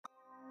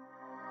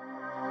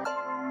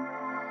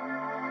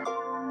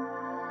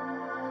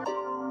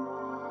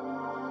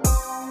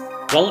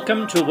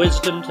Welcome to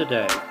Wisdom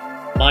Today.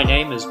 My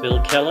name is Bill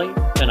Kelley,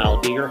 and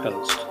I'll be your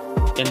host.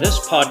 In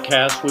this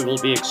podcast, we will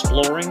be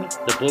exploring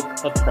the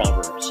book of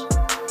Proverbs.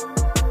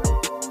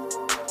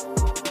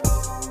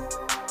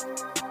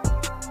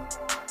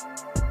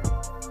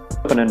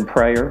 Open in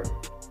prayer.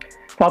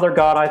 Father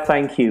God, I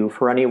thank you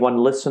for anyone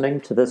listening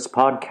to this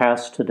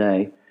podcast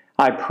today.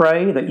 I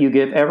pray that you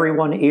give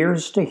everyone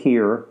ears to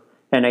hear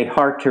and a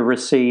heart to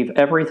receive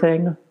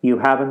everything you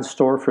have in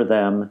store for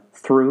them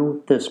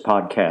through this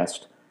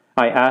podcast.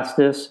 I ask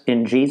this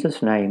in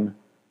Jesus' name,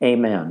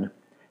 amen.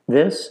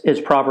 This is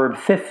Proverb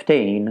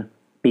 15,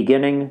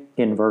 beginning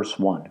in verse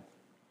 1.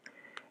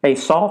 A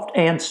soft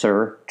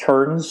answer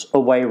turns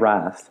away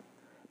wrath,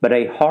 but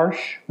a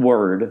harsh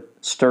word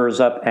stirs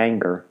up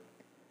anger.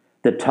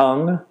 The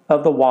tongue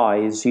of the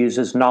wise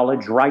uses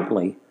knowledge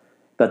rightly,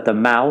 but the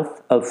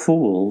mouth of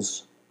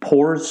fools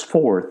pours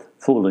forth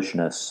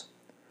foolishness.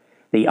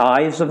 The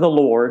eyes of the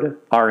Lord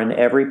are in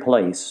every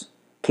place,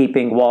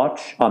 keeping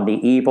watch on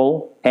the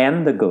evil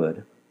and the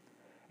good.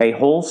 A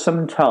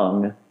wholesome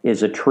tongue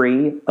is a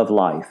tree of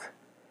life,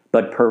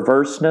 but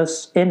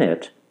perverseness in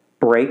it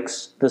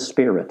breaks the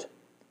spirit.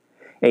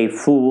 A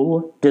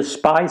fool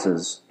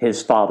despises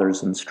his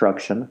father's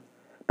instruction,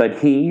 but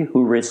he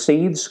who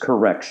receives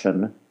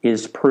correction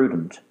is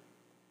prudent.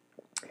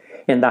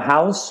 In the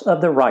house of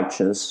the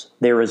righteous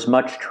there is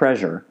much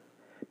treasure,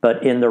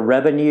 but in the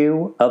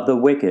revenue of the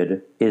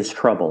wicked is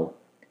trouble.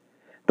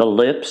 The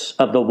lips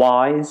of the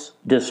wise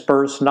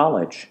disperse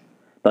knowledge,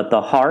 but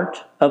the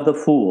heart of the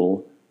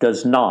fool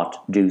does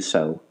not do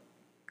so.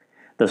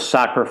 The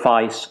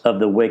sacrifice of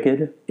the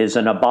wicked is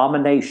an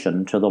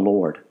abomination to the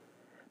Lord,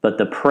 but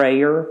the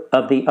prayer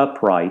of the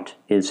upright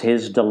is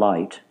his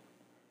delight.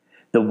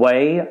 The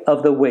way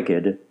of the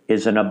wicked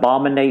is an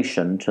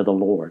abomination to the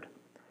Lord,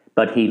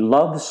 but he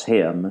loves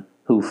him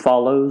who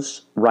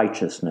follows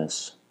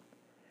righteousness.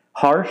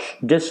 Harsh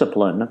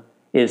discipline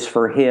is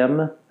for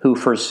him who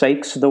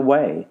forsakes the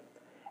way,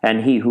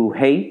 and he who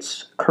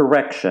hates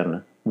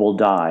correction will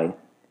die.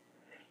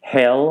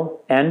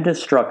 Hell and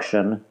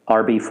destruction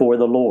are before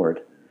the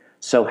Lord,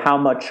 so how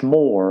much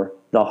more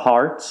the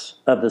hearts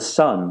of the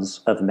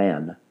sons of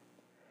men?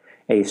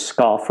 A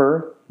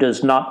scoffer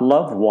does not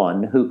love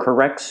one who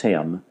corrects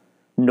him,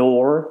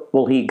 nor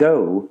will he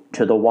go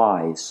to the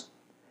wise.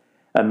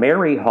 A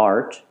merry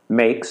heart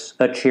makes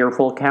a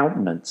cheerful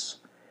countenance,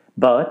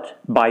 but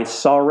by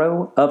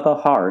sorrow of the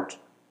heart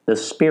the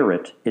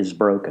spirit is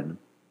broken.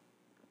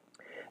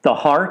 The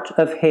heart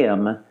of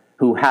him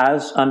who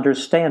has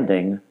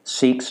understanding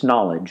seeks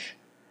knowledge,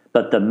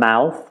 but the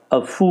mouth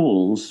of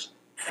fools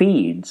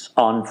feeds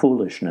on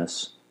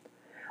foolishness.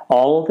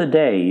 All the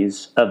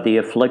days of the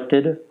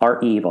afflicted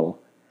are evil,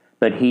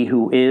 but he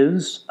who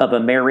is of a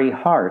merry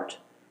heart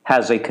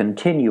has a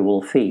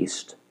continual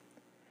feast.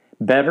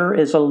 Better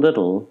is a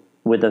little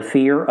with the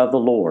fear of the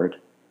Lord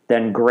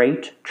than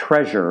great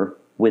treasure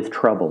with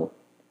trouble.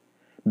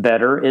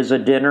 Better is a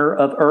dinner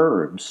of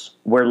herbs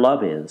where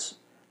love is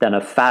than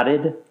a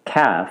fatted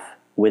calf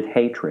with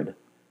hatred.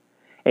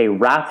 A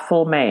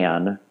wrathful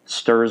man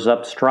stirs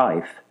up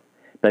strife,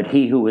 but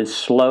he who is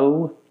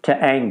slow to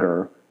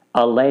anger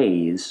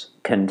allays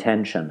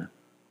contention.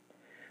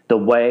 The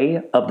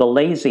way of the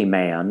lazy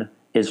man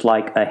is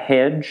like a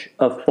hedge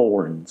of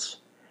thorns,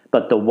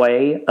 but the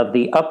way of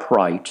the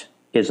upright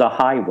is a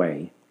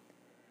highway.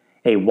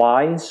 A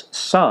wise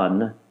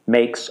son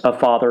makes a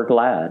father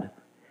glad,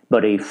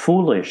 but a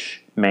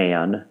foolish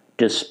man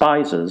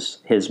despises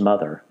his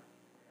mother.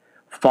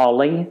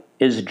 Folly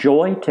is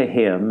joy to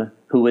him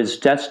who is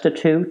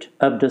destitute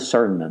of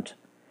discernment,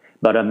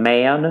 but a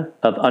man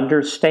of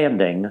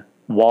understanding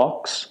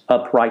walks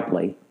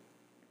uprightly.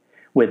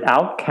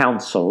 Without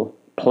counsel,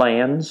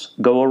 plans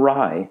go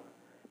awry,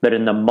 but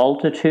in the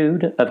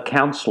multitude of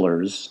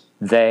counselors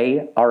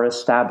they are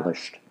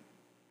established.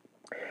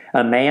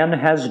 A man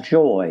has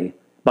joy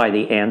by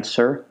the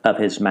answer of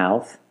his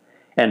mouth,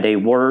 and a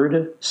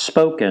word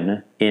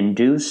spoken in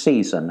due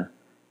season,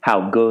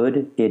 how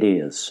good it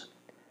is.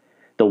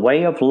 The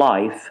way of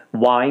life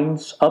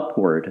winds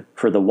upward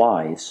for the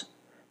wise,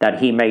 that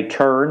he may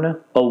turn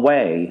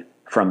away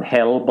from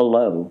hell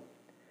below.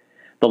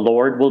 The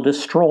Lord will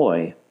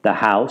destroy the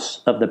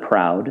house of the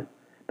proud,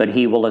 but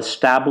he will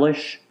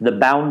establish the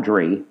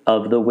boundary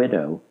of the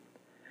widow.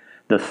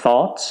 The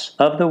thoughts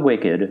of the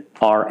wicked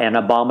are an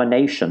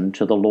abomination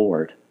to the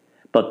Lord,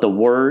 but the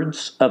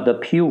words of the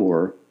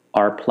pure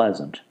are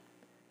pleasant.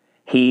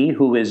 He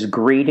who is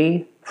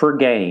greedy for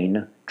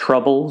gain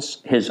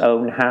troubles his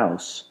own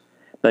house,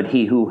 but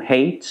he who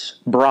hates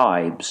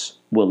bribes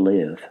will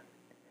live.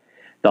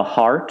 The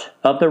heart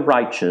of the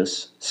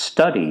righteous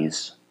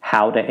studies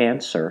how to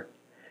answer,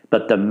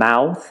 but the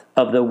mouth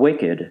of the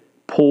wicked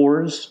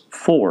pours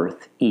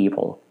forth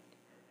evil.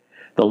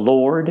 The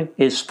Lord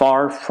is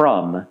far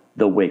from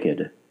the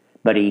wicked,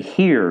 but he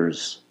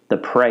hears the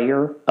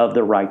prayer of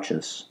the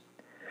righteous.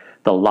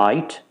 The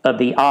light of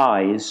the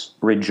eyes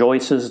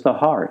rejoices the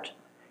heart,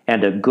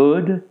 and a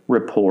good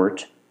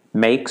report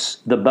makes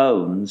the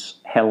bones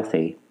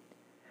healthy.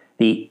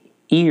 The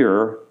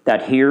ear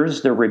that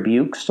hears the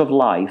rebukes of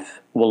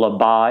life will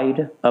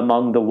abide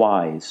among the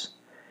wise.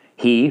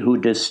 He who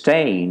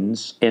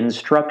disdains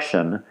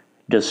instruction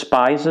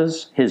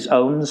despises his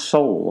own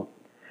soul,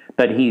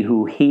 but he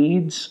who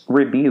heeds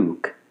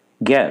rebuke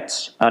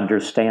gets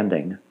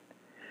understanding.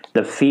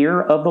 The fear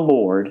of the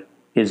Lord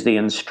is the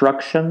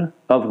instruction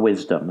of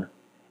wisdom,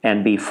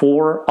 and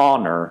before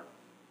honor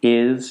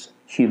is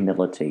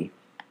humility.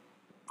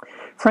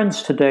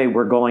 Friends, today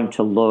we're going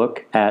to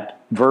look at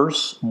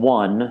verse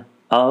 1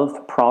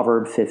 of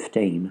Proverb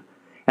 15.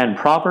 And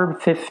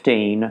Proverb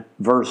 15,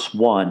 verse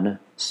 1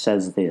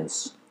 says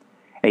this: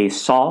 "A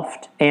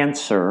soft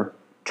answer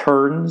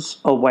turns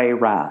away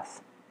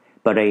wrath,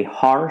 but a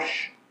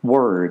harsh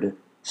word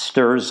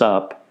stirs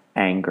up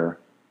anger."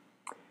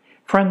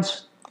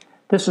 Friends,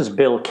 this is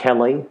Bill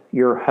Kelley,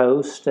 your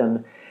host,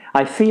 and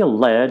I feel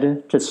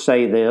led to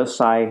say this.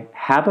 I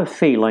have a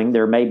feeling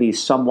there may be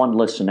someone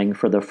listening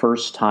for the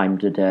first time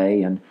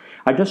today, and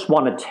I just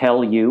want to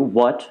tell you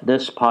what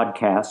this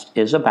podcast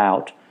is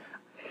about.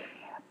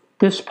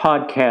 This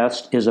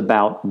podcast is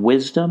about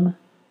wisdom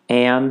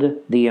and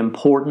the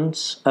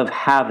importance of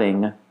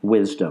having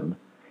wisdom.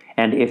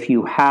 And if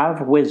you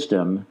have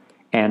wisdom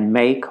and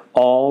make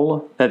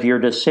all of your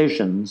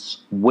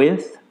decisions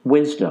with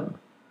wisdom,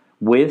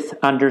 with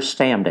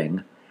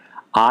understanding,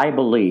 I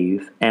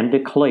believe and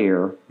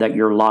declare that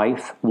your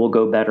life will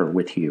go better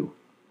with you.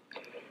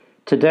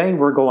 Today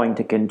we're going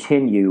to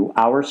continue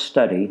our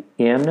study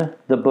in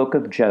the book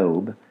of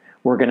Job.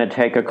 We're going to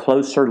take a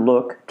closer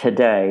look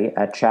today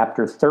at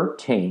chapter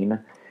 13,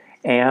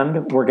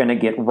 and we're going to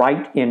get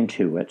right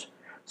into it.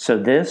 So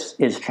this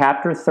is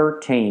chapter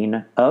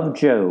 13 of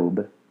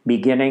Job,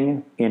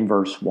 beginning in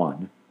verse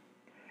 1.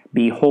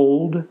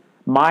 "Behold,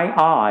 my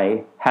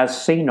eye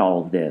has seen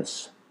all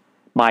this.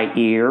 My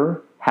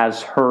ear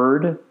has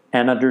heard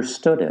and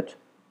understood it.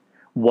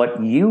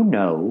 What you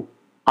know,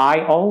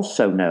 I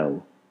also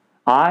know.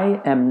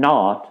 I am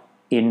not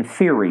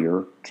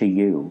inferior to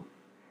you,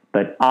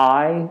 but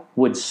I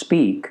would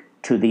speak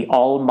to the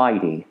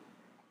Almighty,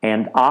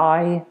 and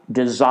I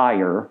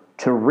desire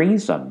to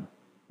reason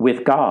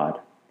with God.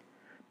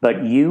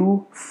 But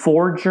you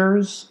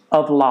forgers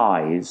of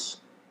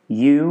lies,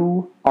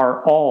 you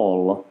are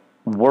all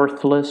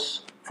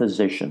worthless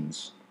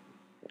physicians."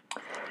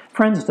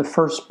 Friends, the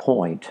first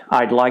point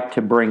I'd like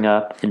to bring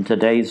up in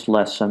today's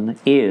lesson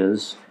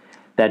is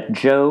that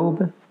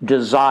Job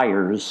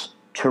desires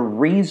to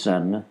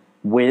reason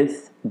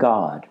with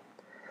God.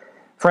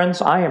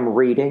 Friends, I am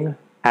reading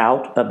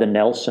out of the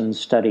Nelson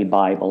Study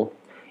Bible,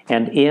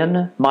 and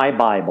in my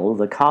Bible,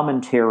 the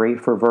commentary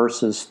for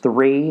verses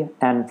 3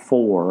 and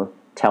 4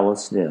 tell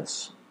us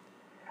this: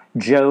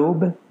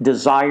 Job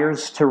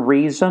desires to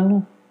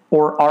reason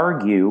or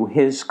argue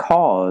his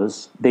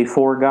cause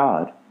before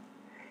God.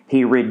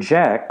 He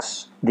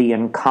rejects the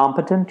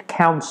incompetent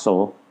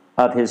counsel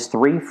of his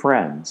three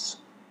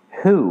friends,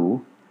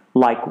 who,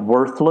 like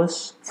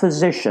worthless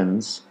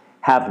physicians,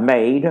 have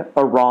made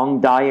a wrong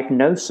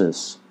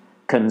diagnosis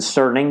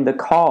concerning the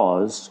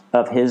cause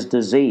of his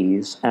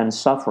disease and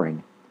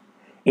suffering.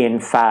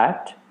 In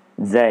fact,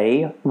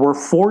 they were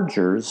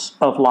forgers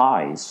of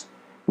lies,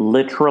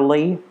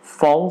 literally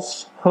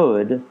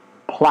falsehood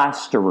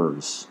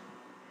plasterers.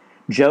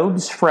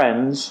 Job's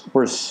friends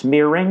were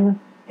smearing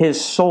his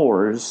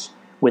sores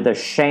with a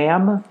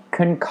sham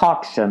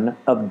concoction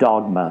of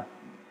dogma.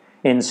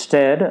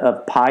 Instead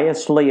of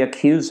piously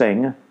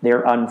accusing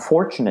their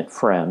unfortunate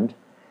friend,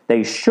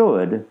 they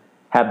should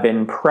have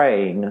been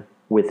praying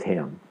with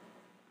him.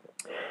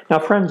 Now,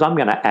 friends, I'm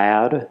going to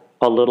add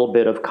a little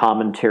bit of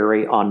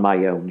commentary on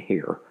my own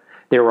here.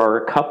 There are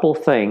a couple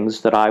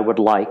things that I would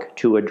like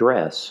to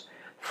address.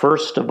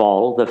 First of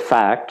all, the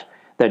fact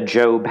that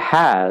Job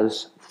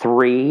has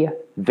three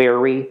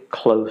very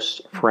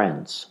close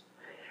friends.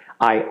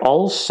 I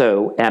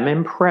also am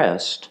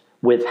impressed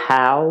with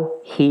how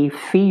he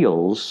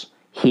feels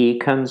he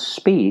can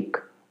speak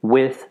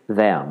with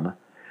them.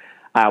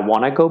 I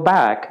want to go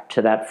back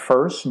to that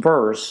first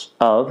verse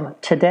of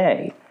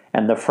today.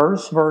 And the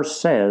first verse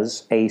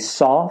says, "A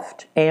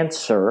soft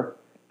answer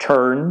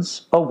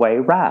turns away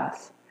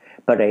wrath,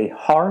 but a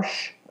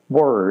harsh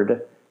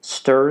word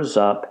stirs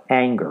up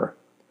anger."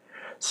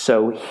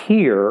 So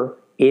here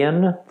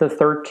in the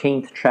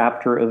 13th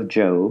chapter of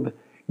Job,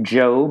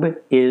 Job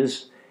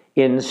is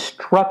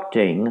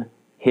instructing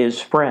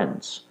his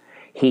friends.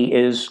 He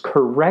is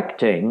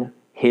correcting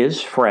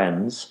his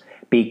friends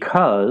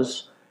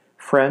because,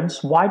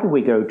 friends, why do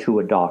we go to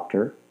a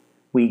doctor?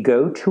 We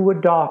go to a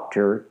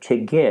doctor to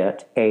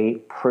get a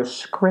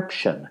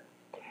prescription.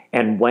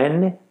 And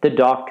when the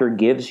doctor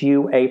gives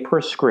you a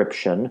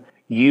prescription,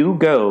 you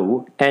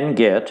go and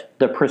get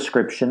the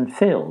prescription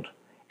filled.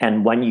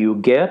 And when you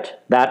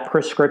get that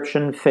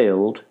prescription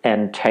filled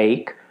and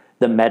take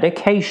the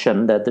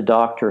medication that the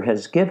doctor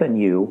has given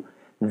you,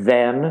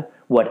 then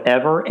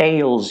whatever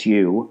ails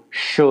you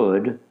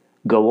should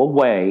go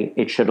away.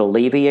 It should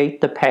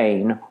alleviate the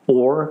pain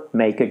or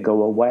make it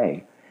go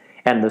away.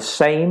 And the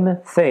same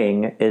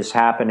thing is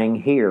happening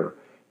here.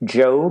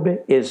 Job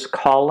is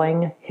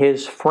calling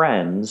his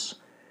friends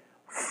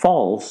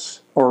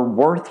false or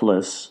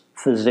worthless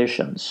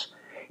physicians.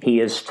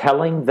 He is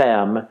telling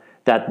them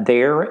that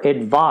their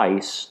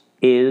advice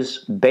is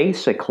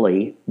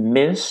basically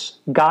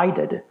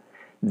misguided.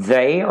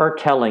 They are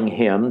telling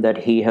him that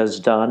he has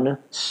done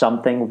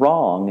something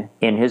wrong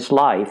in his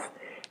life,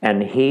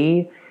 and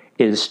he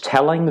is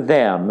telling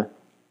them,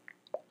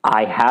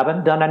 I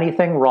haven't done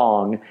anything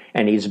wrong,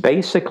 and he's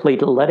basically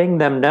letting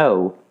them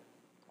know,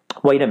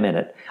 wait a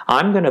minute,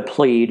 I'm going to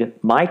plead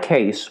my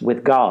case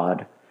with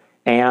God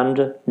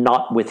and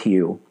not with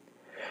you.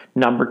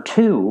 Number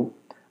two,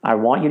 I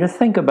want you to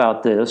think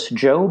about this.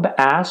 Job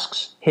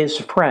asks his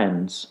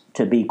friends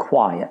to be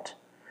quiet.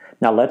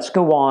 Now let's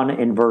go on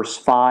in verse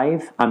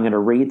 5. I'm going to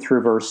read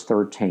through verse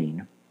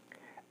 13.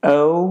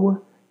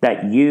 Oh,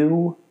 that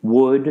you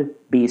would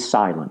be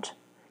silent,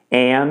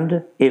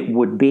 and it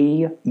would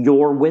be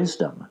your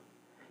wisdom.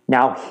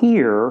 Now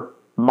hear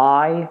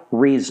my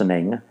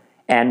reasoning,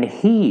 and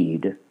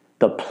heed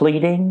the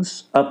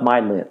pleadings of my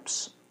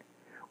lips.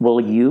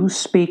 Will you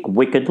speak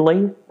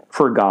wickedly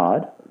for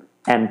God,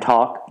 and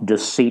talk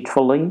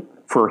deceitfully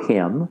for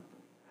him?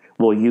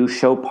 Will you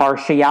show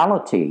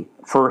partiality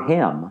for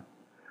him?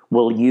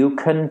 Will you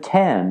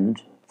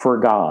contend for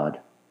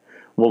God?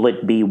 Will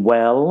it be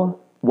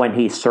well when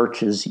he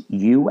searches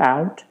you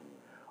out?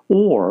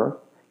 Or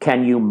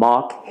can you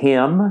mock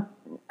him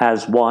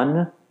as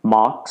one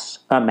mocks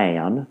a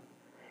man?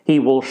 He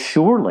will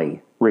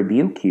surely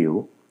rebuke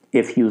you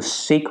if you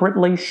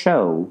secretly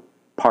show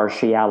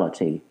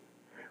partiality.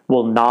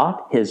 Will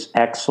not his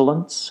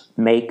excellence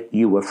make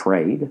you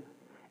afraid,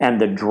 and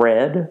the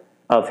dread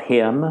of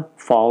him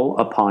fall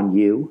upon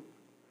you?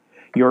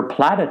 Your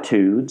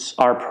platitudes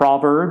are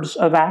proverbs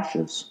of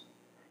ashes.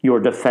 Your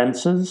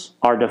defenses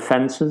are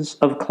defenses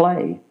of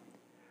clay.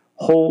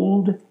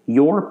 Hold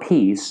your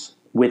peace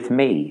with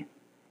me,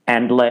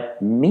 and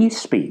let me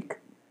speak.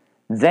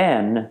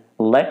 Then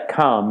let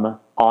come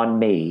on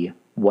me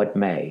what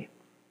may.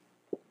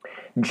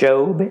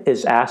 Job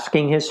is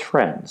asking his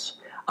friends,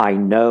 I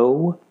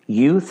know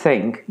you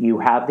think you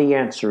have the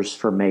answers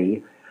for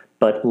me,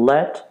 but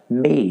let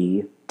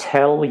me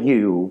tell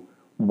you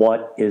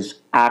what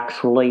is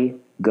actually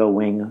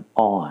going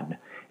on.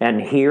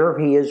 And here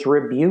he is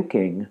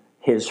rebuking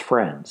his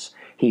friends.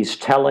 He's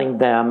telling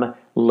them,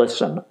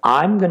 listen,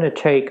 I'm going to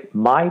take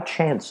my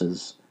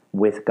chances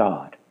with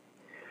God.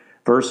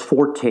 Verse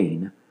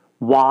 14,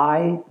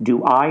 why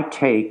do I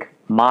take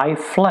my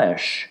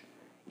flesh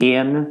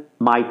in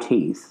my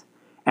teeth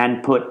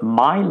and put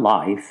my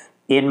life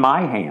in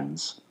my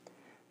hands?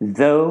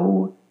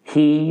 Though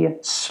he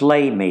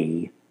slay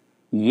me,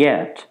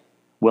 yet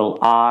will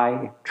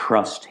I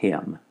trust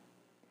him.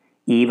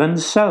 Even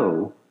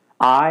so,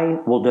 I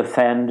will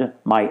defend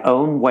my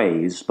own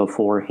ways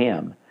before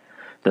him.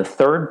 The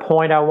third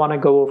point I want to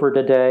go over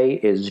today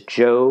is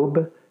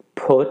Job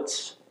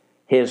puts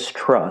his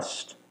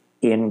trust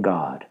in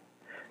God.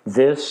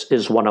 This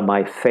is one of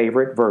my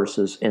favorite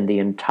verses in the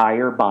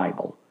entire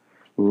Bible.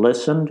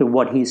 Listen to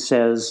what he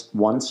says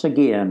once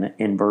again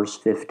in verse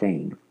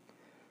 15.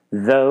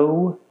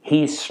 Though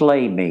he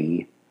slay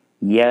me,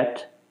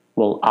 yet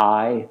will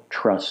I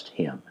trust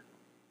him.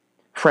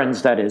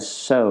 Friends, that is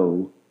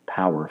so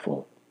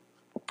powerful.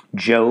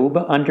 Job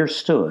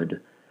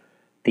understood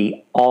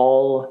the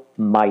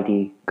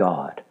Almighty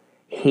God.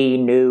 He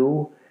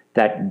knew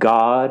that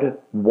God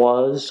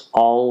was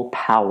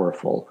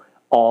all-powerful,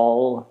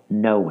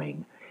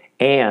 all-knowing,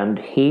 and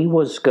he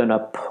was going to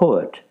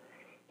put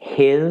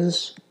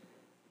his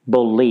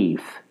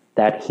belief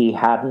that he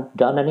hadn't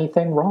done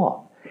anything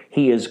wrong.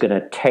 He is going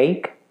to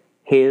take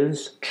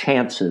his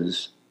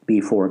chances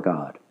before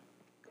God.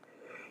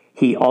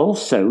 He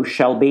also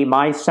shall be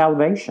my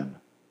salvation,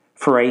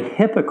 for a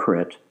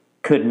hypocrite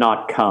could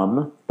not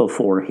come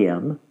before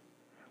him.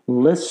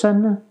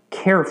 Listen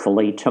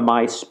carefully to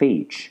my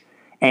speech,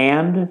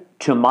 and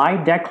to my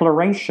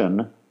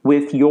declaration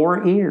with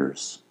your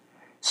ears.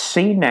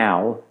 See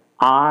now,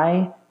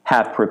 I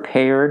have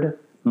prepared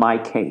my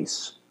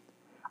case.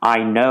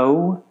 I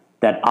know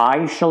that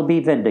I shall be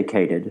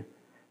vindicated.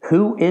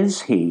 Who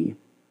is he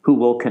who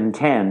will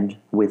contend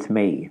with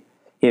me?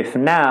 If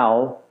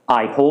now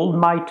I hold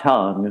my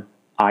tongue,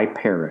 I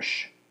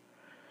perish.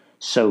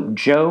 So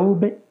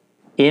Job,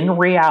 in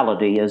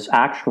reality, is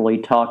actually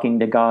talking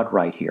to God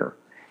right here.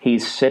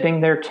 He's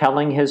sitting there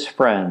telling his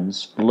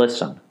friends,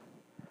 listen,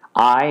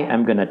 I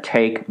am going to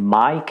take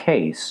my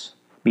case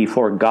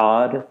before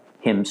God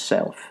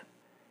himself.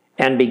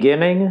 And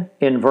beginning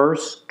in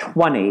verse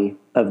 20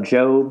 of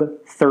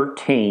Job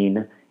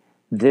 13,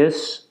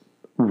 this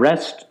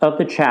rest of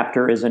the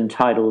chapter is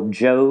entitled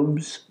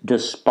Job's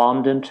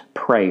Despondent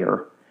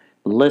Prayer.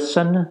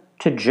 Listen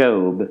to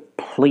Job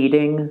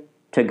pleading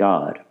to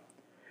God.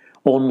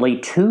 Only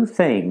two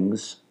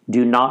things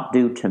do not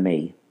do to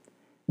me.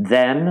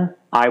 Then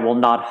I will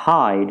not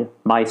hide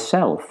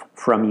myself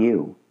from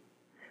you.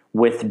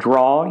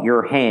 Withdraw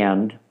your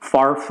hand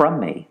far from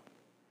me,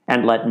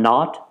 and let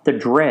not the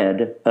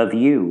dread of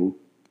you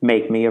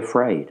make me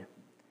afraid.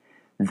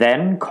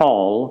 Then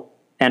call,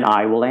 and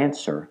I will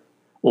answer,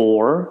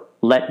 or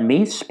let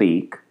me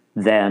speak,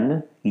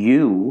 Then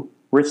you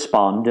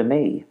respond to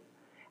me.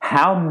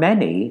 How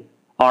many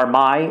are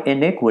my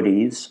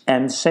iniquities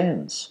and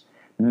sins?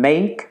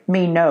 Make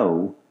me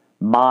know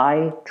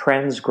my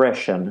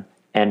transgression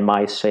and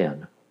my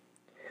sin.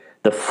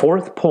 The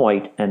fourth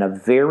point, and a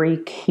very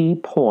key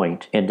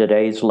point in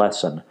today's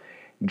lesson,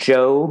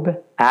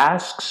 Job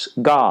asks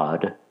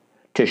God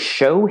to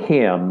show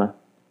him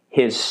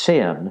his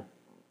sin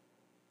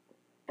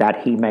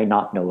that he may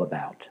not know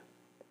about.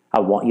 I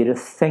want you to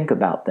think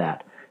about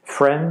that.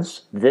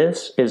 Friends,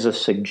 this is a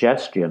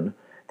suggestion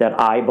that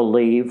I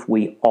believe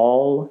we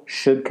all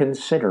should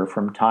consider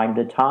from time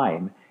to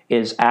time,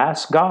 is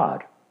ask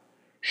God,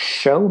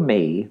 show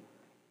me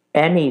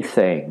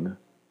anything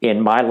in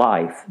my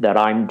life that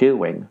I'm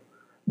doing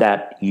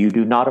that you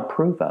do not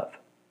approve of.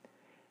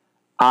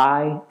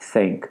 I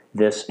think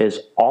this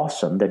is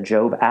awesome that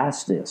Job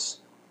asked this.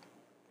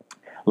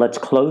 Let's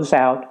close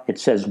out. It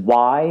says,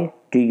 why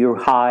do you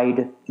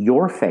hide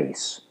your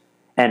face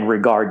and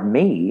regard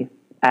me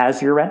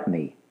as your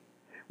enemy?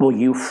 Will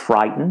you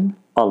frighten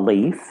a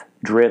leaf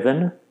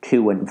driven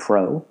to and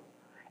fro?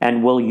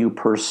 And will you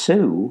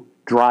pursue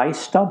dry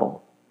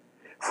stubble?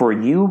 For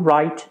you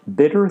write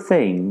bitter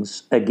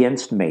things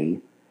against me,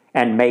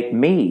 and make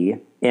me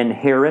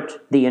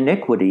inherit the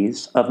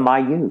iniquities of my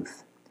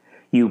youth.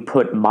 You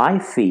put my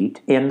feet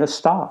in the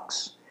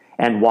stocks,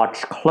 and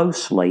watch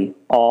closely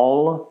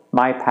all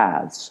my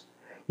paths.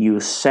 You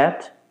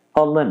set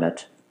a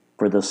limit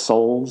for the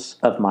soles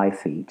of my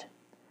feet.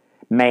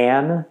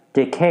 Man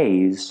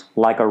decays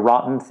like a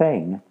rotten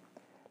thing,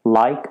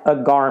 like a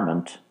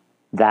garment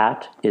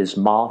that is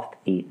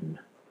moth-eaten.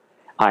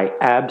 I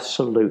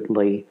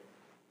absolutely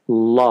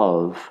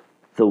love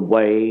the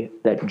way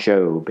that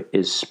Job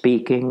is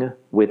speaking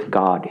with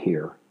God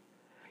here.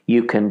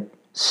 You can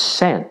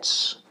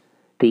sense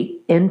the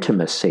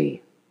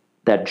intimacy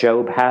that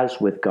Job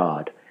has with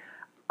God.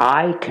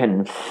 I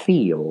can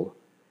feel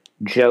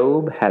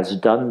Job has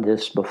done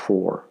this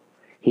before.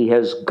 He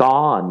has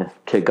gone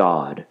to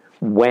God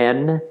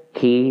when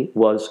he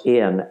was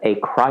in a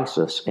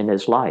crisis in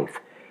his life.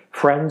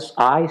 Friends,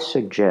 I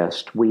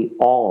suggest we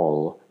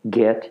all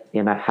get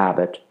in a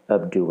habit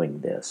of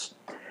doing this.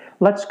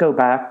 Let's go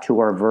back to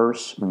our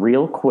verse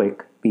real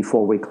quick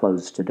before we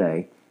close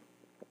today.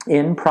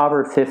 In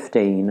Proverb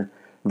 15,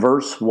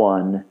 verse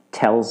 1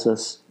 tells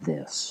us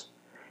this: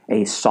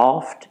 a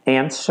soft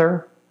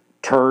answer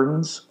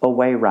turns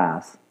away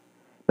wrath,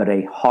 but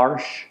a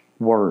harsh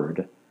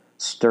word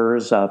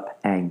stirs up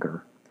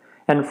anger.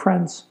 And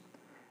friends,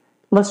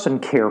 listen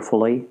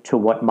carefully to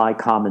what my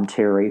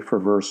commentary for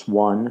verse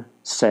 1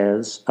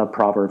 says of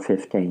Proverb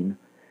 15.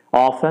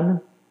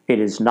 Often, it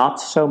is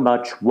not so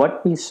much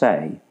what we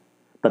say,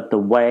 but the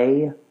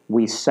way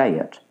we say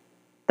it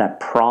that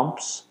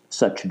prompts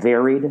such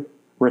varied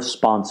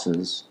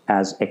responses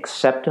as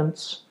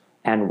acceptance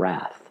and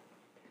wrath.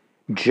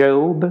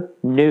 Job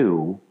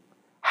knew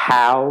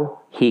how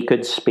he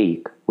could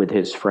speak with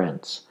his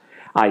friends.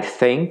 I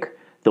think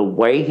the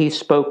way he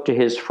spoke to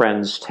his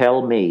friends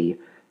tell me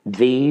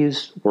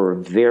these were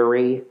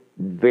very,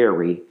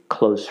 very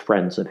close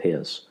friends of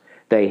his.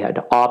 They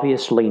had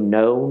obviously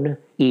known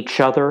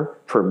each other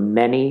for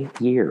many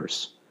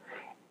years.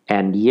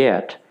 And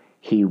yet,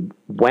 he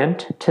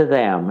went to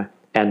them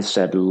and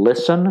said,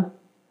 listen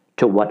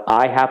to what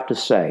I have to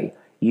say.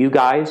 You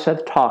guys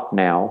have talked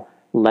now.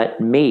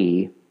 Let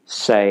me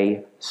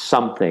say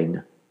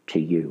something to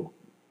you.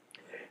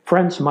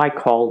 Friends, my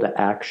call to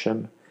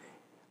action,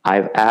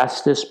 I've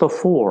asked this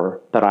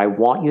before, but I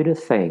want you to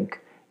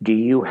think, do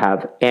you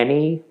have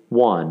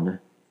anyone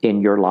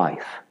in your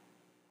life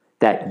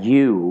that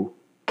you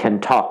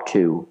can talk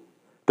to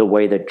the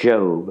way that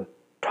Job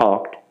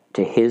talked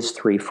to his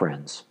three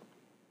friends?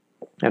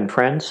 And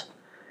friends,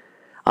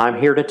 I'm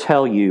here to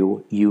tell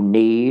you, you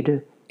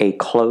need a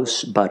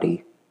close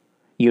buddy.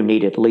 You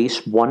need at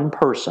least one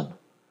person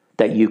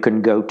that you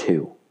can go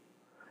to,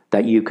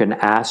 that you can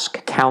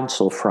ask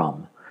counsel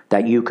from,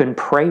 that you can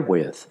pray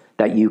with,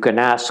 that you can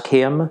ask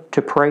him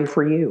to pray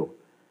for you.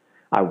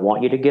 I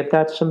want you to give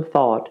that some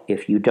thought.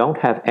 If you don't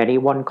have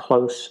anyone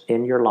close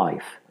in your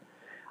life,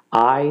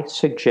 I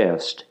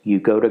suggest you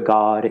go to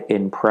God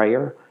in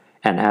prayer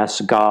and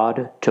ask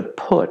God to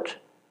put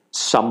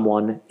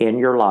someone in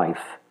your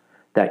life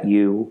that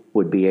you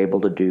would be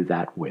able to do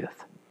that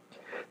with.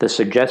 The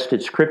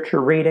suggested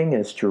scripture reading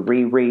is to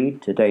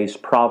reread today's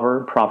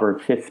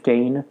Proverb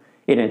 15,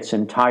 in its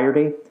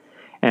entirety.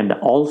 And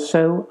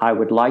also, I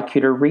would like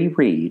you to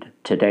reread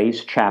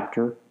today's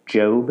chapter,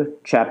 Job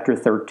chapter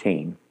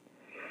 13.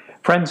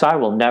 Friends, I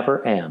will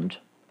never end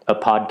a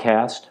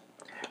podcast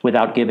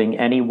without giving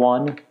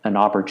anyone an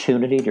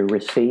opportunity to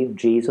receive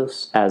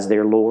Jesus as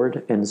their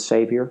Lord and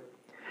Savior.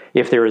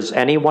 If there is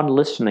anyone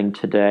listening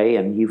today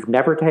and you've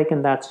never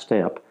taken that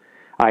step,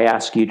 I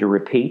ask you to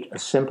repeat a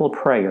simple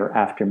prayer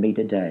after me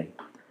today.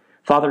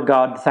 Father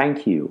God,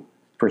 thank you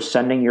for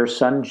sending your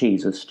Son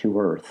Jesus to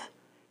earth.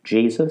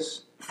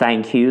 Jesus,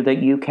 thank you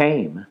that you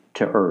came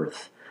to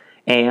earth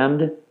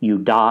and you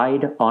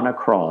died on a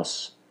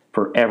cross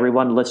for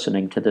everyone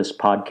listening to this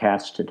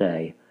podcast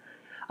today.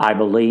 I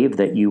believe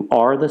that you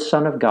are the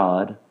Son of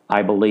God.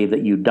 I believe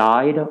that you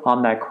died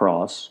on that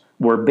cross,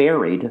 were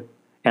buried,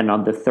 and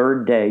on the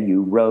third day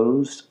you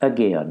rose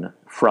again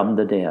from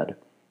the dead.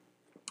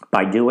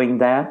 By doing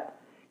that,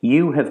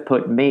 you have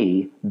put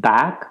me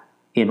back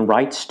in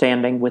right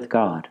standing with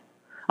God.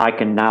 I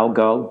can now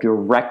go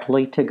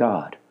directly to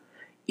God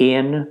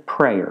in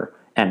prayer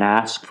and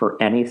ask for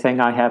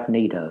anything I have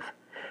need of.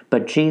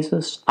 But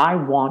Jesus, I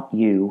want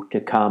you to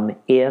come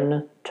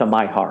into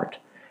my heart.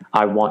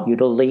 I want you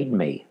to lead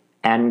me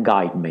and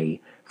guide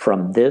me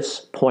from this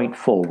point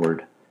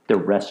forward the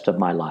rest of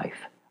my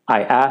life.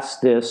 I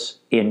ask this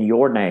in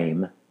your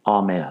name.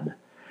 Amen.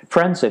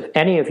 Friends, if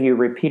any of you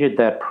repeated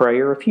that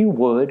prayer, if you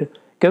would,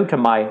 go to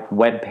my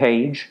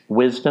webpage,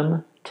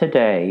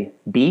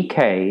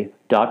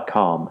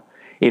 wisdomtodaybk.com.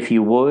 If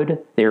you would,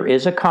 there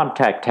is a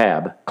contact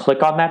tab.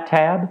 Click on that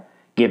tab,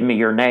 give me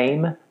your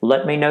name,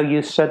 let me know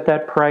you said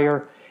that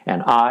prayer,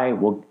 and I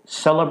will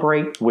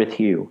celebrate with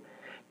you.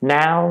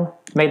 Now,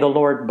 may the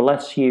Lord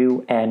bless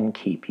you and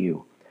keep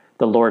you.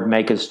 The Lord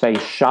make his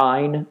face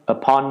shine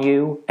upon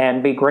you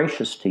and be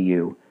gracious to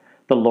you.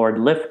 The Lord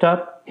lift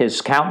up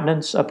his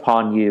countenance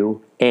upon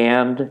you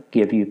and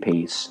give you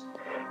peace.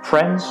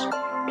 Friends,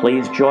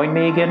 please join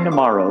me again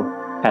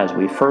tomorrow as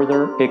we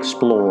further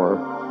explore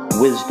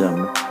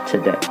wisdom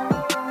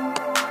today.